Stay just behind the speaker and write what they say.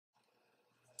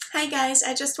Hi guys,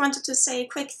 I just wanted to say a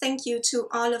quick thank you to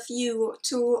all of you,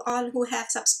 to all who have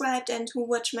subscribed and who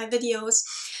watch my videos.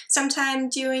 Sometime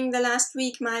during the last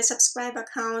week my subscriber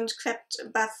count crept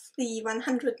above the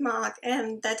 100 mark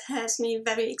and that has me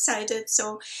very excited,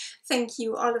 so thank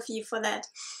you all of you for that.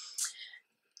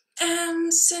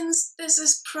 And since this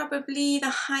is probably the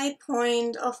high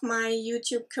point of my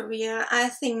YouTube career, I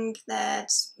think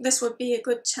that this would be a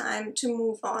good time to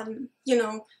move on,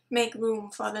 make room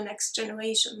for the next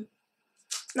generation.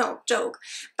 No, joke.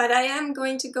 But I am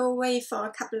going to go away for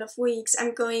a couple of weeks.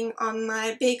 I'm going on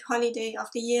my big holiday of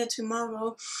the year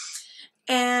tomorrow.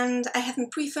 And I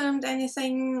haven't pre-filmed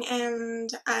anything and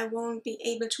I won't be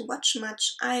able to watch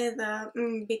much either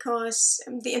because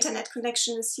the internet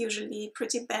connection is usually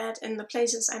pretty bad in the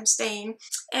places I'm staying.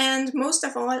 And most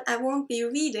of all, I won't be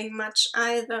reading much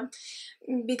either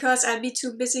because I'll be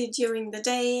too busy during the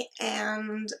day,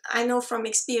 and I know from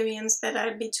experience that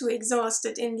I'll be too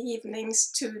exhausted in the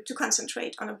evenings to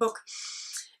concentrate on a book.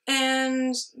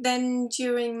 And then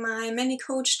during my many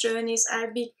coach journeys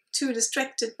I'll be too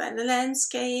distracted by the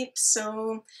landscape,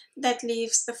 so that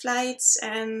leaves the flights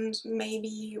and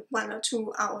maybe 1 or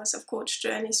 2 hours of coach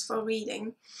journeys for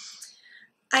reading.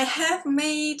 I have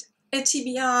made a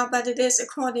TBR, but it is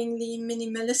accordingly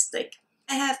minimalistic.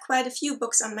 I have quite a few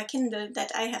books on my Kindle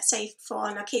that I have saved for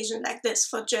an occasion like this,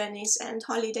 for journeys and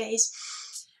holidays.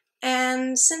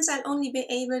 And since I'll only be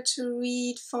able to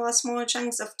read for small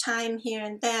chunks of time here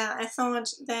and there, I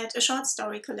thought that a short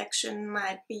story collection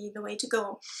might be the way to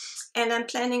go. And I'm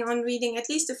planning on reading at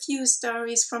least a few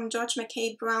stories from George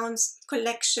Mackay Brown's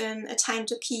collection, A Time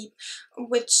to Keep,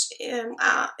 which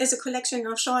is a collection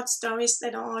of short stories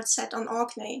that are all set on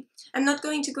Orkney. I'm not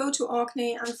going to go to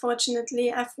Orkney,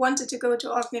 unfortunately. I've wanted to go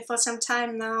to Orkney for some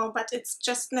time now, but it's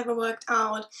just never worked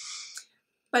out.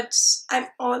 But I'm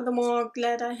all the more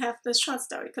glad I have this short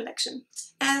story collection.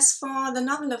 As for the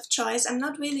novel of choice, I'm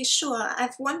not really sure.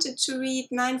 I've wanted to read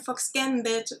Ninefox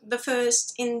Gambit, the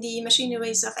first in the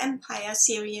Machineries of Empire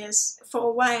series, for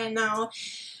a while now,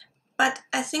 but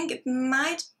I think it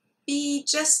might be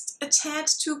just a tad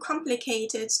too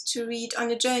complicated to read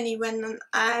on a journey when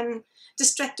I'm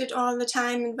distracted all the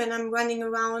time and when I'm running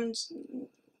around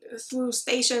through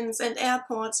stations and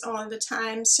airports all the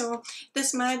time, so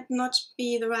this might not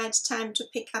be the right time to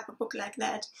pick up a book like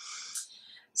that.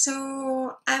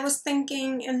 So I was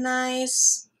thinking a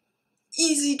nice,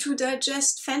 easy to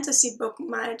digest fantasy book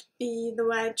might be the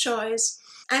right choice.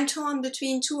 I'm torn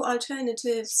between two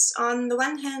alternatives. On the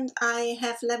one hand, I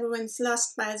have Labyrinth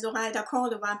Lost by Zoraida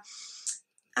Córdova.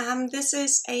 This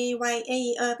is a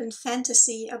YA urban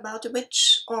fantasy about a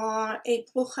witch, or a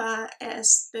bruja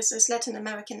as this is Latin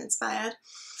American inspired,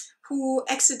 who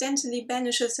accidentally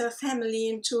banishes her family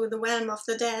into the realm of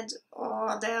the dead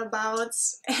or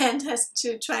thereabouts and has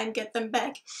to try and get them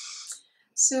back.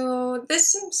 So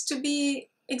this seems to be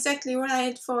exactly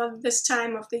right for this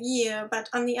time of the year, but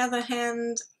on the other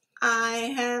hand,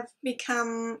 I have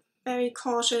become very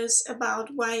cautious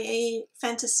about YA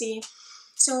fantasy.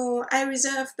 So I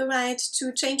reserve the right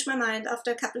to change my mind after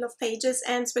a couple of pages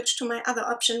and switch to my other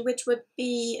option, which would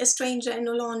be A Stranger in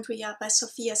Olondria by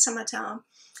Sofia Samatar.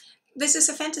 This is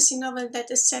a fantasy novel that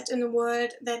is set in a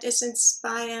world that is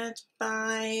inspired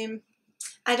by,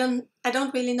 I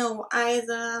don't really know,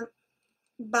 either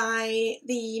by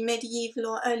the medieval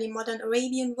or early modern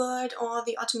Arabian world or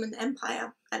the Ottoman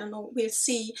Empire. I don't know, we'll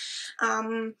see.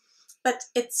 But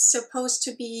it's supposed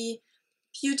to be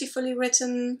beautifully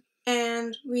written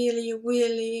and really,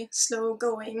 really slow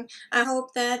going. I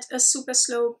hope that a super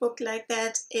slow book like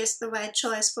that is the right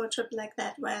choice for a trip like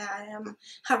that, where I am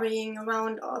hurrying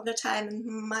around all the time and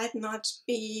might not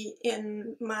be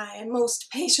in my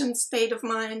most patient state of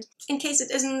mind. In case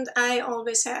it isn't, I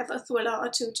always have a thriller or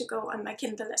two to go on my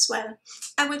Kindle as well.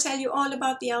 I will tell you all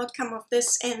about the outcome of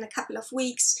this in a couple of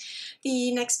weeks.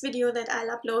 The next video that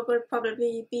I'll upload will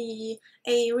probably be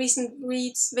a recent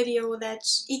reads video that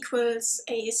equals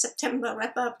a September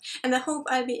wrap-up, and I hope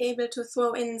I'll be able to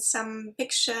throw in some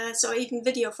pictures or even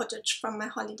video footage from my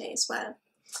holiday as well.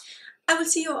 I will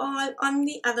see you all on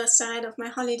the other side of my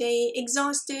holiday,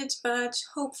 exhausted but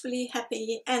hopefully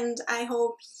happy, and I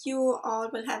hope you all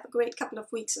will have a great couple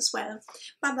of weeks as well.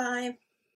 Bye bye!